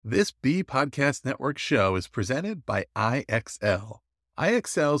This B Podcast Network show is presented by IXL.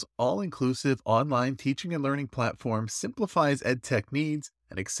 IXL's all-inclusive online teaching and learning platform simplifies edtech needs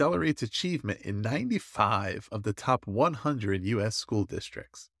and accelerates achievement in 95 of the top 100 U.S. school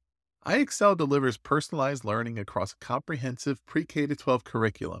districts. IXL delivers personalized learning across a comprehensive pre-K-12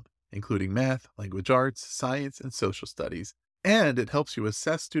 curriculum, including math, language arts, science, and social studies, and it helps you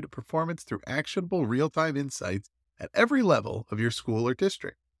assess student performance through actionable real-time insights at every level of your school or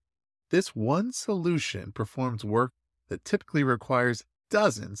district. This one solution performs work that typically requires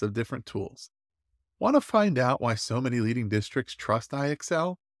dozens of different tools. Want to find out why so many leading districts trust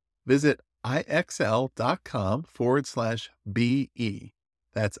IXL? Visit IXL.com/BE.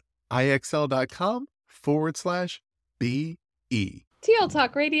 That's IXL.com/BE. TL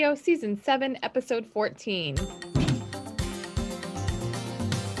Talk Radio, Season 7, Episode 14.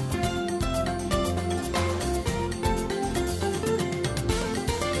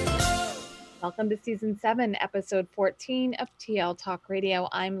 Welcome to Season 7, Episode 14 of TL Talk Radio.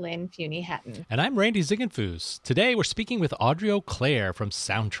 I'm Lynn Funey-Hatton. And I'm Randy Ziegenfuss. Today we're speaking with Audrey O'Clair from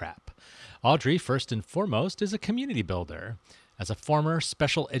Soundtrap. Audrey, first and foremost, is a community builder. As a former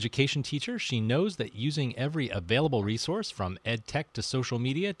special education teacher, she knows that using every available resource from EdTech to social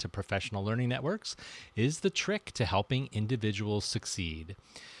media to professional learning networks is the trick to helping individuals succeed.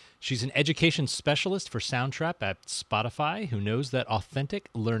 She's an education specialist for Soundtrap at Spotify who knows that authentic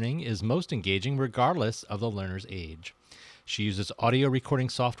learning is most engaging regardless of the learner's age. She uses audio recording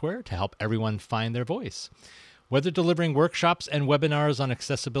software to help everyone find their voice. Whether delivering workshops and webinars on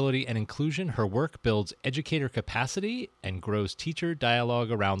accessibility and inclusion, her work builds educator capacity and grows teacher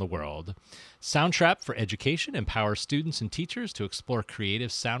dialogue around the world. Soundtrap for Education empowers students and teachers to explore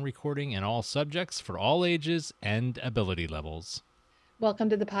creative sound recording in all subjects for all ages and ability levels. Welcome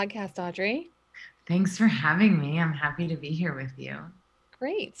to the podcast, Audrey. Thanks for having me. I'm happy to be here with you.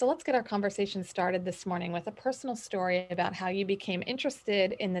 Great. So let's get our conversation started this morning with a personal story about how you became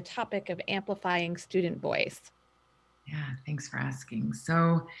interested in the topic of amplifying student voice. Yeah, thanks for asking.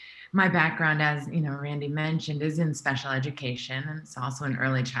 So my background, as Randy mentioned, is in special education, and it's also in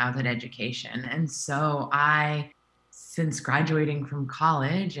early childhood education. And so since graduating from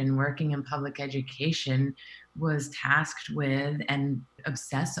college and working in public education, was tasked with and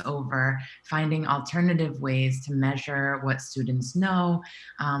obsess over finding alternative ways to measure what students know,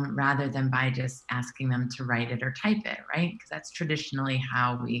 rather than by just asking them to write it or type it, right? Because that's traditionally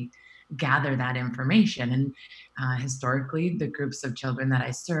how we gather that information. And historically, the groups of children that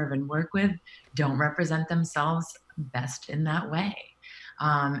I serve and work with don't represent themselves best in that way.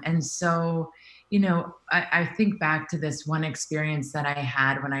 And so, I think back to this one experience that I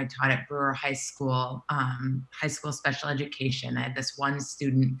had when I taught at Brewer High School special education. I had this one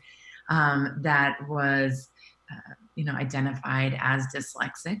student that was, identified as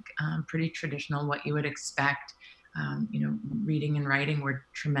dyslexic, pretty traditional, what you would expect. Reading and writing were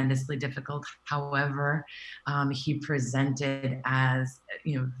tremendously difficult. However, he presented as,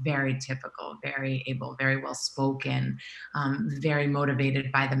 very typical, very able, very well spoken, very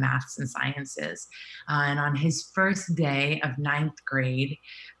motivated by the maths and sciences. And on his first day of ninth grade,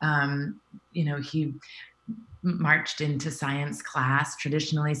 he marched into science class,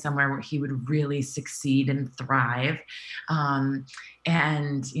 traditionally somewhere where he would really succeed and thrive, and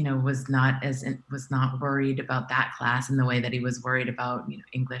was not worried about that class in the way that he was worried about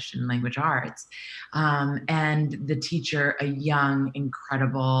English and language arts. And the teacher, a young,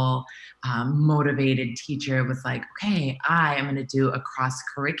 incredible, motivated teacher, was like, okay, I am going to do a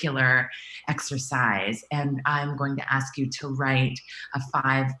cross-curricular exercise, and I'm going to ask you to write a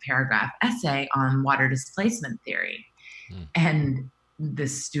 5-paragraph essay on water displacement theory. And the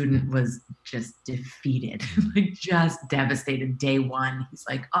student was just defeated, just devastated. Day one, he's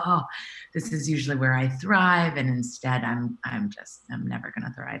like, oh, this is usually where I thrive, and instead I'm never going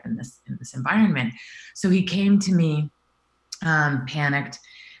to thrive in this environment. So he came to me, panicked,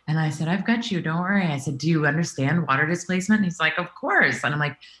 and I said, I've got you, don't worry. I said, do you understand water displacement? And he's like, of course. And I'm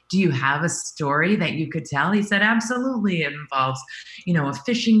like, do you have a story that you could tell? He said, absolutely. It involves, a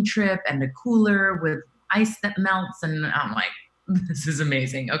fishing trip and a cooler with ice that melts. And I'm like, this is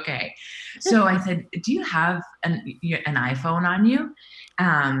amazing. Okay. So I said, do you have an iPhone on you?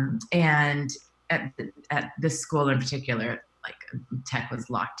 And at this school in particular, like, tech was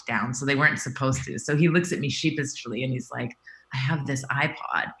locked down, so they weren't supposed to. So he looks at me sheepishly and he's like, I have this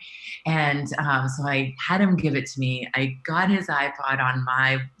iPod. And so I had him give it to me. I got his iPod on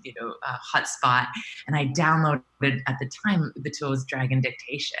my, hotspot, and I downloaded, at the time, the tool was Dragon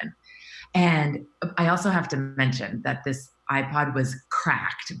Dictation. And I also have to mention that this iPod was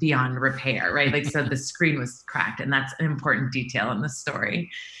cracked beyond repair, right? Like, so the screen was cracked, and that's an important detail in the story.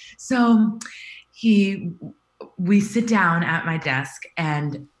 So we sit down at my desk,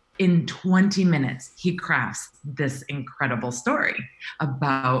 and in 20 minutes, he crafts this incredible story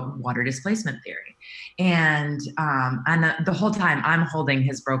about water displacement theory. And the whole time I'm holding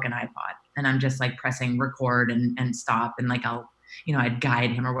his broken iPod, and I'm just like pressing record and stop, and like I'd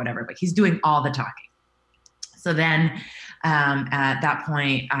guide him or whatever, but he's doing all the talking. So then at that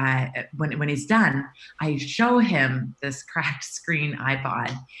point, when he's done, I show him this cracked screen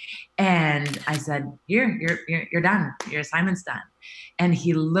iPod, and I said, "Here, you're done. Your assignment's done." And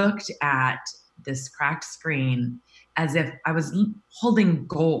he looked at this cracked screen as if I was holding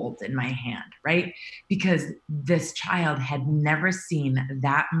gold in my hand, right? Because this child had never seen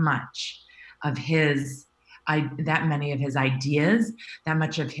that much of that many of his ideas, that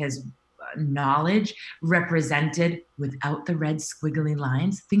much of his knowledge represented without the red squiggly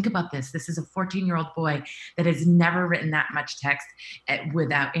lines. Think about this. This is a 14-year-old boy that has never written that much text and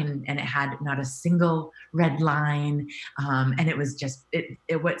it had not a single red line. And it was just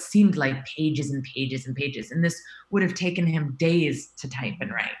what seemed like pages and pages and pages. And this would have taken him days to type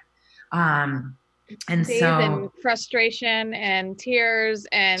and write. And days so and frustration and tears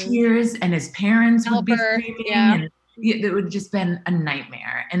and his parents would be screaming. Yeah. And it would have just been a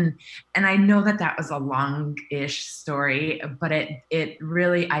nightmare. And I know that was a long-ish story, but it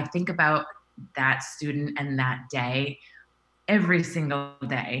really, I think about that student and that day every single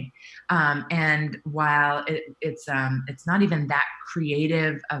day. And while it's not even that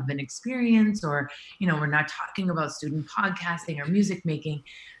creative of an experience, or, we're not talking about student podcasting or music making,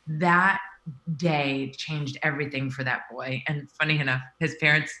 that day changed everything for that boy. And funny enough, his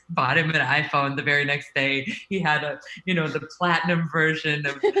parents bought him an iPhone the very next day. He had the platinum version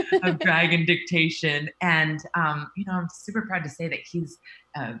of Dragon Dictation. And, I'm super proud to say that he's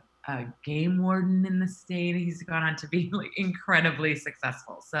a game warden in the state. He's gone on to be like incredibly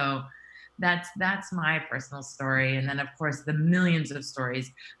successful. So that's my personal story. And then of course the millions of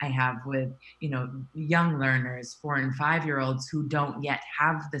stories I have with, young learners, 4 and 5-year-olds who don't yet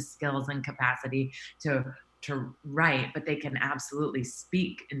have the skills and capacity to write, but they can absolutely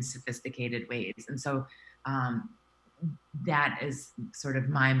speak in sophisticated ways. And so that is sort of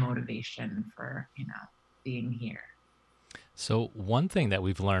my motivation for, being here. So one thing that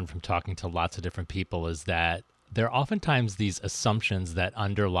we've learned from talking to lots of different people is that there are oftentimes these assumptions that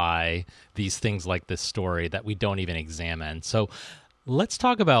underlie these things like this story that we don't even examine. So let's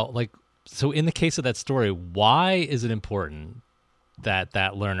talk about, so in the case of that story, why is it important that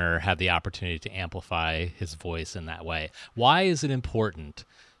that learner have the opportunity to amplify his voice in that way? Why is it important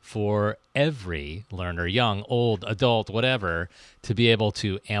for every learner, young, old, adult, whatever, to be able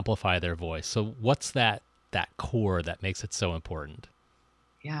to amplify their voice? So what's that core that makes it so important?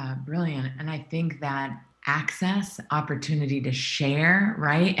 Yeah, brilliant. And I think that access, opportunity to share,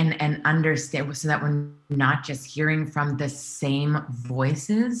 right? And understand, so that we're not just hearing from the same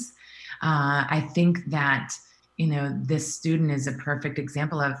voices. I think that, this student is a perfect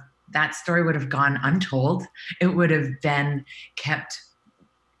example of that story would have gone untold. It would have been kept,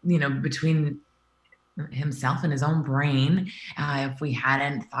 between himself and his own brain, if we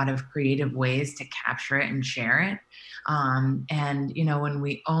hadn't thought of creative ways to capture it and share it. And when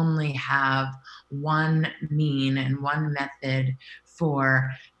we only have one mean and one method for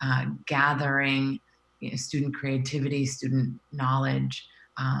gathering student creativity, student knowledge,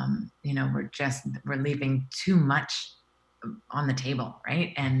 we're leaving too much on the table,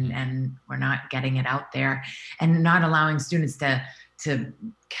 right? And we're not getting it out there, and not allowing students to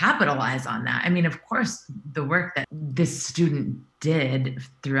capitalize on that. I mean, of course, the work that this student did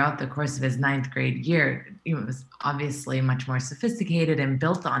throughout the course of his 9th grade year, it was obviously much more sophisticated and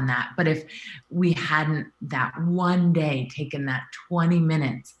built on that. But if we hadn't that one day taken that 20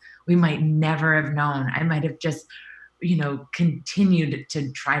 minutes, we might never have known. I might have just, continued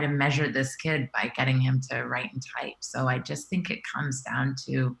to try to measure this kid by getting him to write and type. So I just think it comes down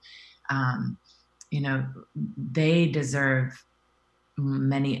to, they deserve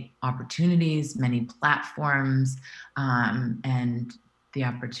many opportunities, many platforms, and the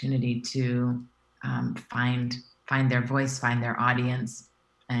opportunity to find their voice, find their audience,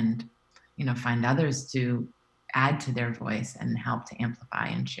 and find others to add to their voice and help to amplify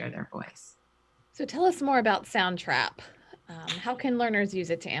and share their voice. So tell us more about Soundtrap. How can learners use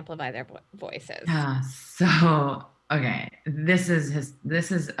it to amplify their voices? So Okay, this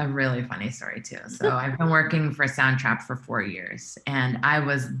is a really funny story too. So I've been working for Soundtrap for 4 years, and I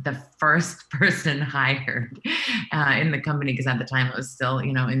was the first person hired in the company, because at the time it was still,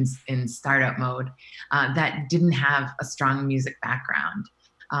 in startup mode, that didn't have a strong music background.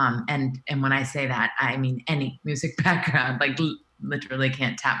 And when I say that, I mean any music background, like literally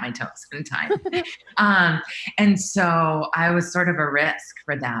can't tap my toes in time. um, and so I was sort of a risk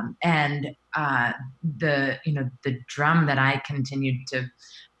for them. And the drum that I continued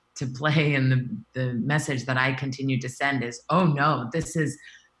to play, and the message that I continued to send is, oh no, this is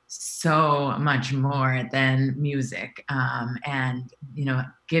so much more than music. And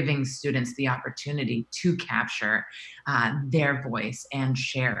giving students the opportunity to capture their voice and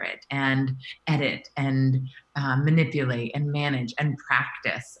share it and edit and manipulate and manage and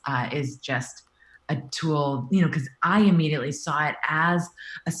practice is just a tool, because I immediately saw it as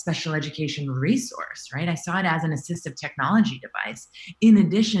a special education resource, right? I saw it as an assistive technology device, in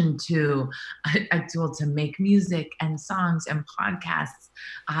addition to a tool to make music and songs and podcasts.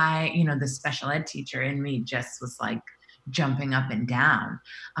 The special ed teacher in me just was like jumping up and down.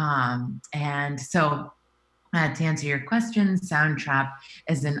 And so to answer your question, Soundtrap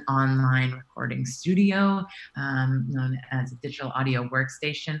is an online recording studio known as a digital audio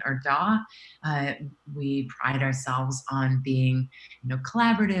workstation, or DAW. We pride ourselves on being,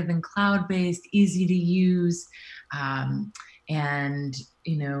 collaborative and cloud-based, easy to use, and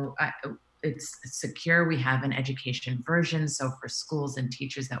it's secure. We have an education version. So for schools and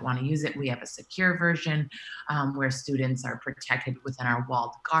teachers that want to use it, we have a secure version where students are protected within our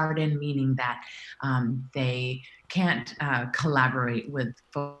walled garden, meaning that they can't collaborate with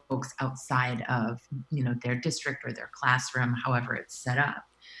folks outside of their district or their classroom, however it's set up.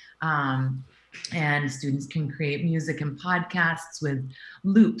 And students can create music and podcasts with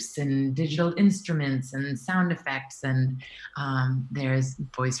loops and digital instruments and sound effects. And there's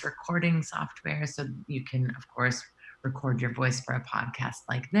voice recording software. So you can, of course, record your voice for a podcast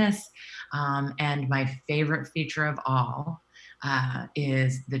like this. And my favorite feature of all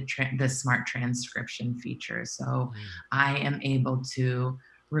is the smart transcription feature. So I am able to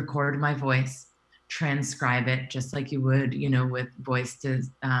record my voice, transcribe it just like you would, with voice to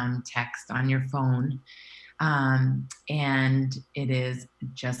text on your phone. And it is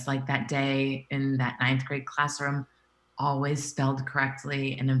just like that day in that 9th grade classroom, always spelled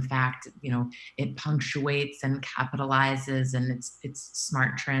correctly. And in fact, it punctuates and capitalizes, and it's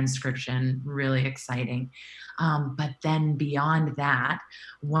smart transcription, really exciting. But then beyond that,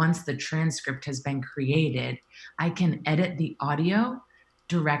 once the transcript has been created, I can edit the audio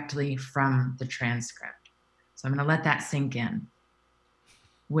directly from the transcript. So I'm going to let that sink in.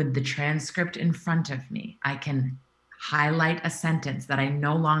 With the transcript in front of me, I can highlight a sentence that I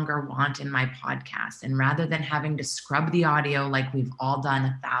no longer want in my podcast. And rather than having to scrub the audio like we've all done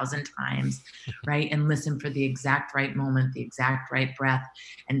 1,000 times, right, and listen for the exact right moment, the exact right breath,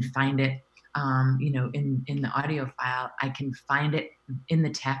 and find it, in the audio file, I can find it in the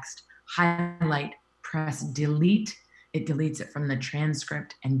text, highlight, press delete. It deletes it from the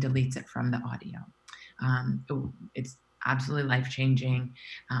transcript and deletes it from the audio. It's absolutely life-changing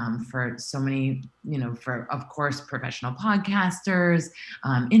for so many, for, of course, professional podcasters,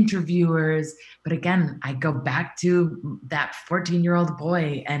 interviewers. But again, I go back to that 14-year-old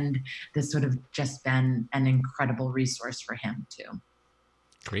boy, and this would have just been an incredible resource for him too.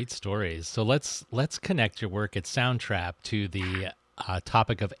 Great stories. So let's connect your work at Soundtrap to the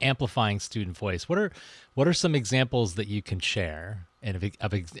topic of amplifying student voice. What are some examples that you can share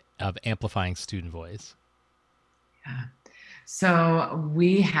of amplifying student voice? Yeah. So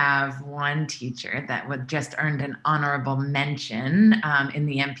we have one teacher that would just earned an honorable mention in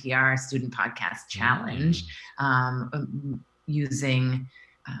the NPR Student Podcast Challenge, using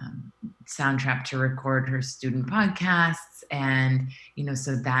Soundtrap to record her student podcasts. And,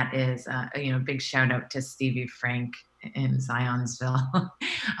 so that is, big shout out to Stevie Frank in Zionsville.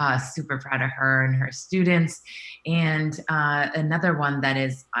 Super proud of her and her students. And another one that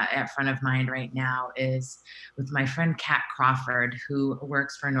is at front of mind right now is with my friend Kat Crawford, who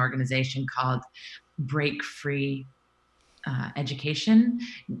works for an organization called Break Free Education.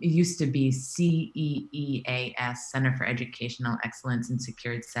 It used to be CEEAS, Center for Educational Excellence in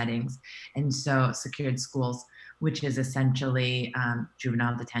Secured Settings, and so secured schools, which is essentially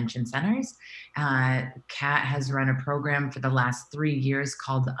juvenile detention centers. Kat has run a program for the last 3 years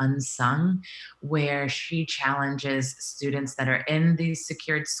called Unsung, where she challenges students that are in these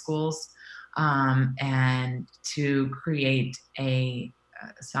secured schools and to create a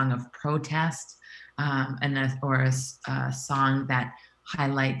song of protest or a song that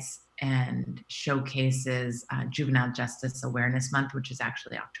highlights and showcases Juvenile Justice Awareness Month, which is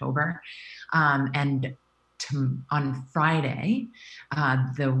actually October. And on Friday,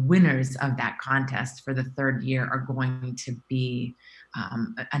 the winners of that contest for the third year are going to be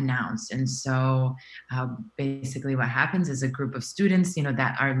announced. And so basically what happens is a group of students,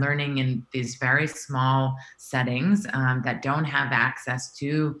 that are learning in these very small settings that don't have access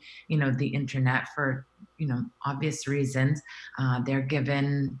to, the internet for, obvious reasons. They're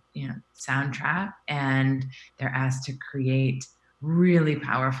given, Soundtrap, and they're asked to create really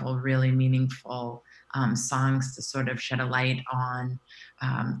powerful, really meaningful songs to sort of shed a light on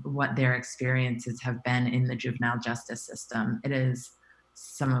what their experiences have been in the juvenile justice system. It is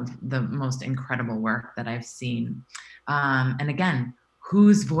some of the most incredible work that I've seen. And again,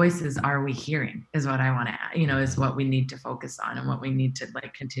 whose voices are we hearing is what I want to, is what we need to focus on and what we need to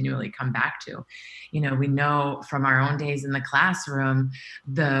continually come back to. We know from our own days in the classroom,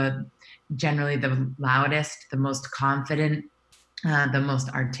 generally the loudest, the most confident, the most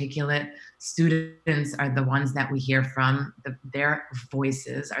articulate students are the ones that we hear from. Their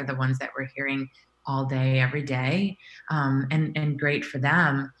voices are the ones that we're hearing all day, every day, and great for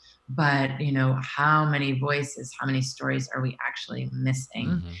them. But, how many voices, how many stories are we actually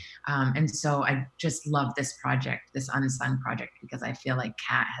missing? And so I just love this project, this Unsung project, because I feel like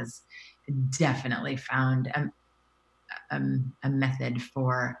Kat has definitely found a method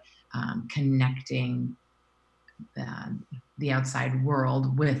for connecting the outside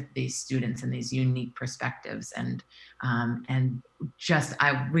world with these students and these unique perspectives. And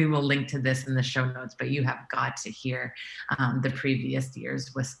we will link to this in the show notes, but you have got to hear the previous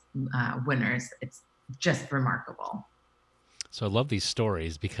year's winners. It's just remarkable. So I love these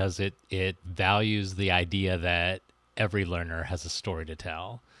stories because it values the idea that every learner has a story to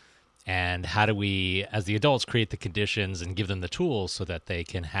tell. And how do we, as the adults, create the conditions and give them the tools so that they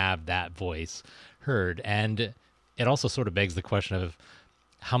can have that voice heard? And it also sort of begs the question of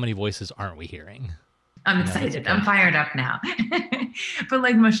how many voices aren't we hearing? I'm excited. I'm fired up now. But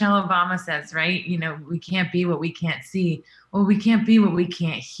like Michelle Obama says, right? We can't be what we can't see. Well, we can't be what we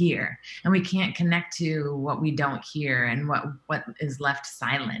can't hear. And we can't connect to what we don't hear and what is left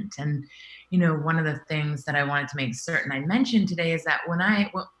silent. And, one of the things that I wanted to make certain I mentioned today is that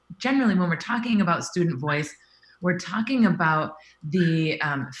generally when we're talking about student voice, we're talking about the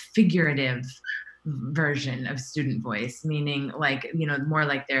figurative version of student voice, meaning more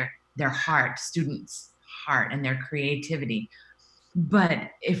like their heart, students' heart and their creativity.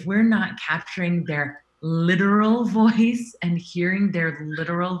 But if we're not capturing their literal voice and hearing their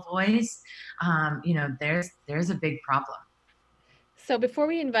literal voice, there's a big problem. So before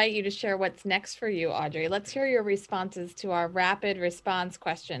we invite you to share what's next for you, Audrey, let's hear your responses to our rapid response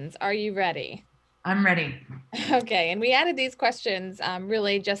questions. Are you ready? I'm ready. Okay, and we added these questions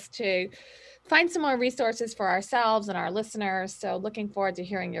really just to find some more resources for ourselves and our listeners. So looking forward to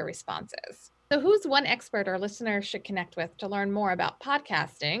hearing your responses. So who's one expert our listeners should connect with to learn more about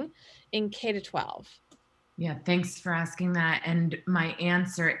podcasting in K-12? Yeah, thanks for asking that. And my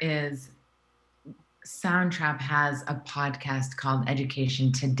answer is Soundtrap has a podcast called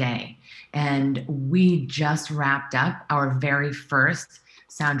Education Today. And we just wrapped up our very first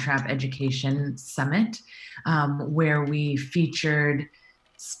Soundtrap Education Summit, where we featured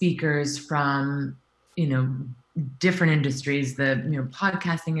speakers from, different industries, the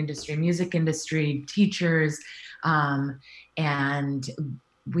podcasting industry, music industry, teachers, and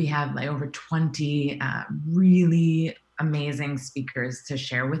we have over 20 really amazing speakers to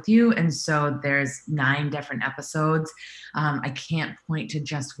share with you. And so there's 9 different episodes. I can't point to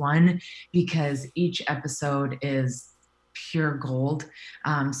just one because each episode is pure gold.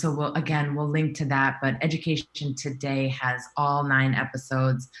 So we'll link to that, but Education Today has all 9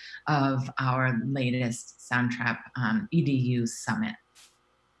 episodes of our latest Soundtrap EDU Summit.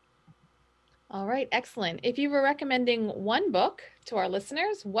 All right, excellent. If you were recommending one book to our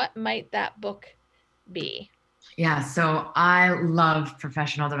listeners, what might that book be? Yeah, so I love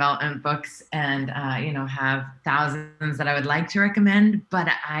professional development books and, have thousands that I would like to recommend, but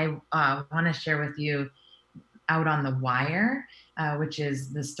I want to share with you Out on the Wire, which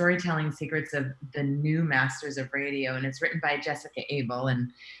is the storytelling secrets of the new masters of radio. And it's written by Jessica Abel,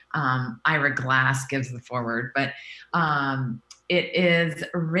 and Ira Glass gives the foreword, but it is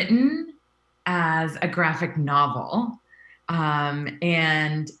written as a graphic novel.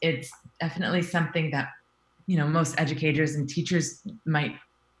 And it's definitely something that, most educators and teachers might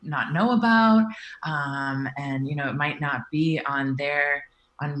not know about. And, it might not be on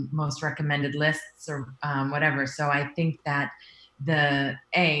most recommended lists or whatever. So I think that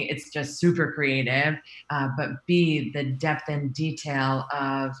it's just super creative, but B, the depth and detail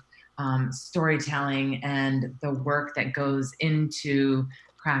of storytelling and the work that goes into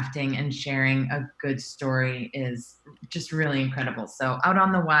crafting and sharing a good story is just really incredible. So Out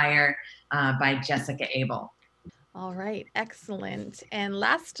on the Wire by Jessica Abel. All right, excellent. And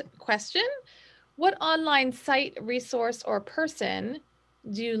last question, what online site, resource, or person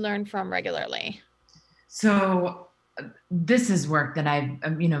do you learn from regularly? So this is work that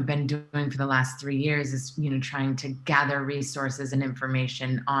I've been doing for the last 3 years, is trying to gather resources and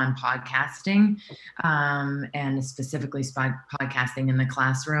information on podcasting, and specifically podcasting in the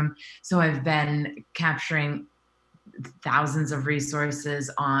classroom. So I've been capturing thousands of resources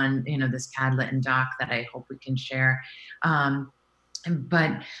on this Padlet and doc that I hope we can share.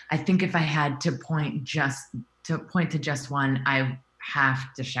 But I think if I had to point to just one, I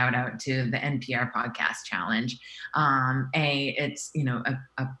have to shout out to the NPR Podcast Challenge. It's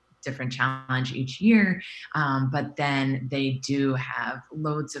a different challenge each year, but then they do have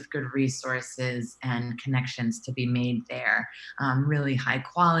loads of good resources and connections to be made there. Really high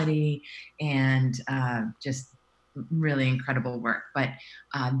quality and just really incredible work. But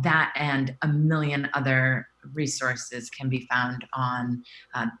that and a million other resources can be found on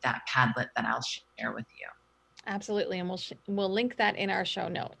that Padlet that I'll share with you. Absolutely. And we'll link that in our show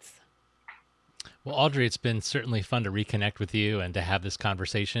notes. Well, Audrey, it's been certainly fun to reconnect with you and to have this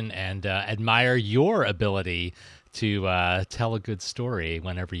conversation, and admire your ability to tell a good story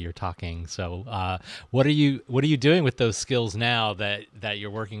whenever you're talking. So what are you doing with those skills now that you're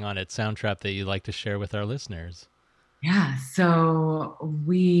working on at Soundtrap that you'd like to share with our listeners? Yeah, so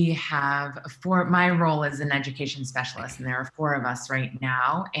we have my role is an education specialist, and there are 4 of us right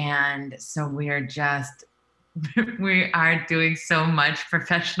now. And so we are doing so much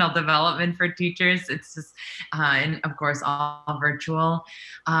professional development for teachers. It's just, and of course, all virtual.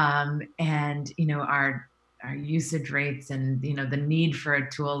 And, our usage rates and, the need for a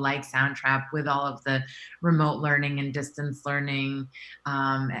tool like Soundtrap with all of the remote learning and distance learning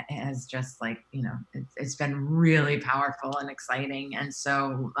has just it's been really powerful and exciting. And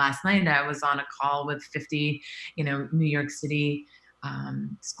so last night I was on a call with 50, New York City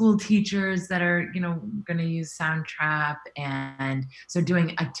school teachers that are, going to use Soundtrap. And so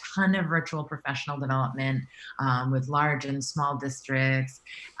doing a ton of virtual professional development with large and small districts.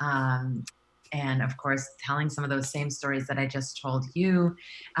 And of course, telling some of those same stories that I just told you.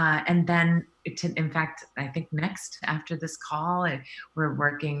 And then, in fact, I think next after this call, we're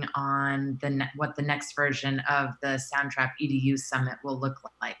working on what the next version of the Soundtrap EDU Summit will look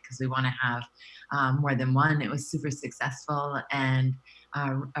like, because we want to have more than one. It was super successful and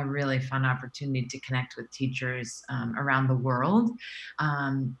a really fun opportunity to connect with teachers around the world.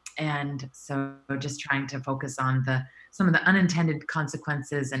 And so just trying to focus on some of the unintended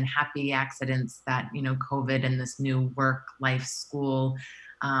consequences and happy accidents that, COVID and this new work, life, school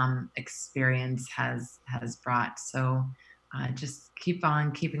experience has brought. So just keep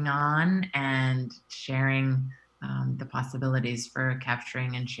on keeping on and sharing the possibilities for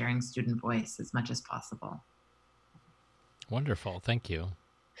capturing and sharing student voice as much as possible. Wonderful. Thank you.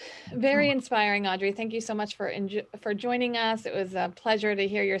 Very inspiring, Audrey. Thank you so much for joining us. It was a pleasure to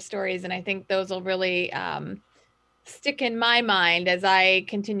hear your stories. And I think those will really stick in my mind as I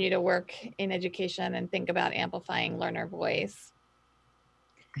continue to work in education and think about amplifying learner voice.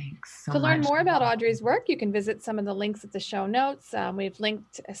 Thanks so much. To learn more about Audrey. Audrey's work, you can visit some of the links at the show notes. We've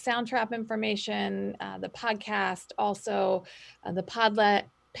linked Soundtrap information, the podcast, also the Padlet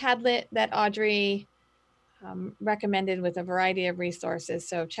that Audrey recommended with a variety of resources.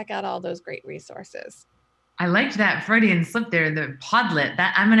 So check out all those great resources. I liked that Freudian slip there, the Podlet.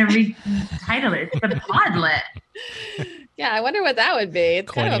 That I'm going to retitle it. It's the Podlet. Yeah, I wonder what that would be.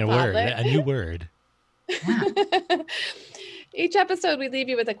 It's Coining kind of a new word. Yeah. Each episode, we leave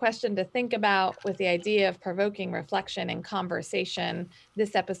you with a question to think about with the idea of provoking reflection and conversation.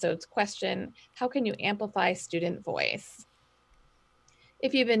 This episode's question, how can you amplify student voice?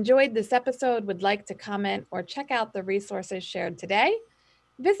 If you've enjoyed this episode, would like to comment or check out the resources shared today,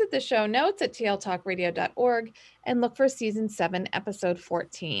 visit the show notes at tltalkradio.org and look for Season 7, Episode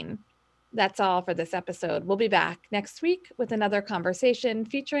 14. That's all for this episode. We'll be back next week with another conversation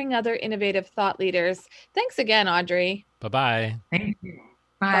featuring other innovative thought leaders. Thanks again, Audrey. Bye-bye. Thank you.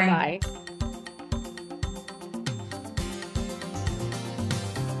 Bye. Bye-bye.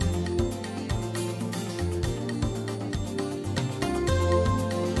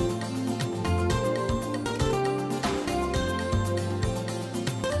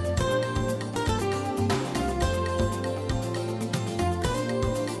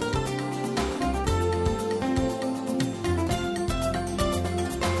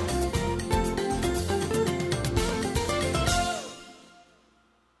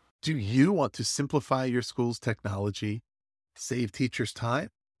 Do you want to simplify your school's technology, save teachers time,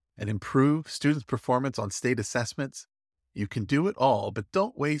 and improve students' performance on state assessments? You can do it all, but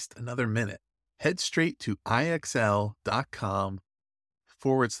don't waste another minute. Head straight to ixl.com/BE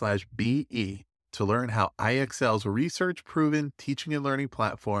to learn how IXL's research-proven teaching and learning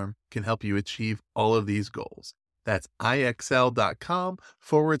platform can help you achieve all of these goals. That's ixl.com/BE.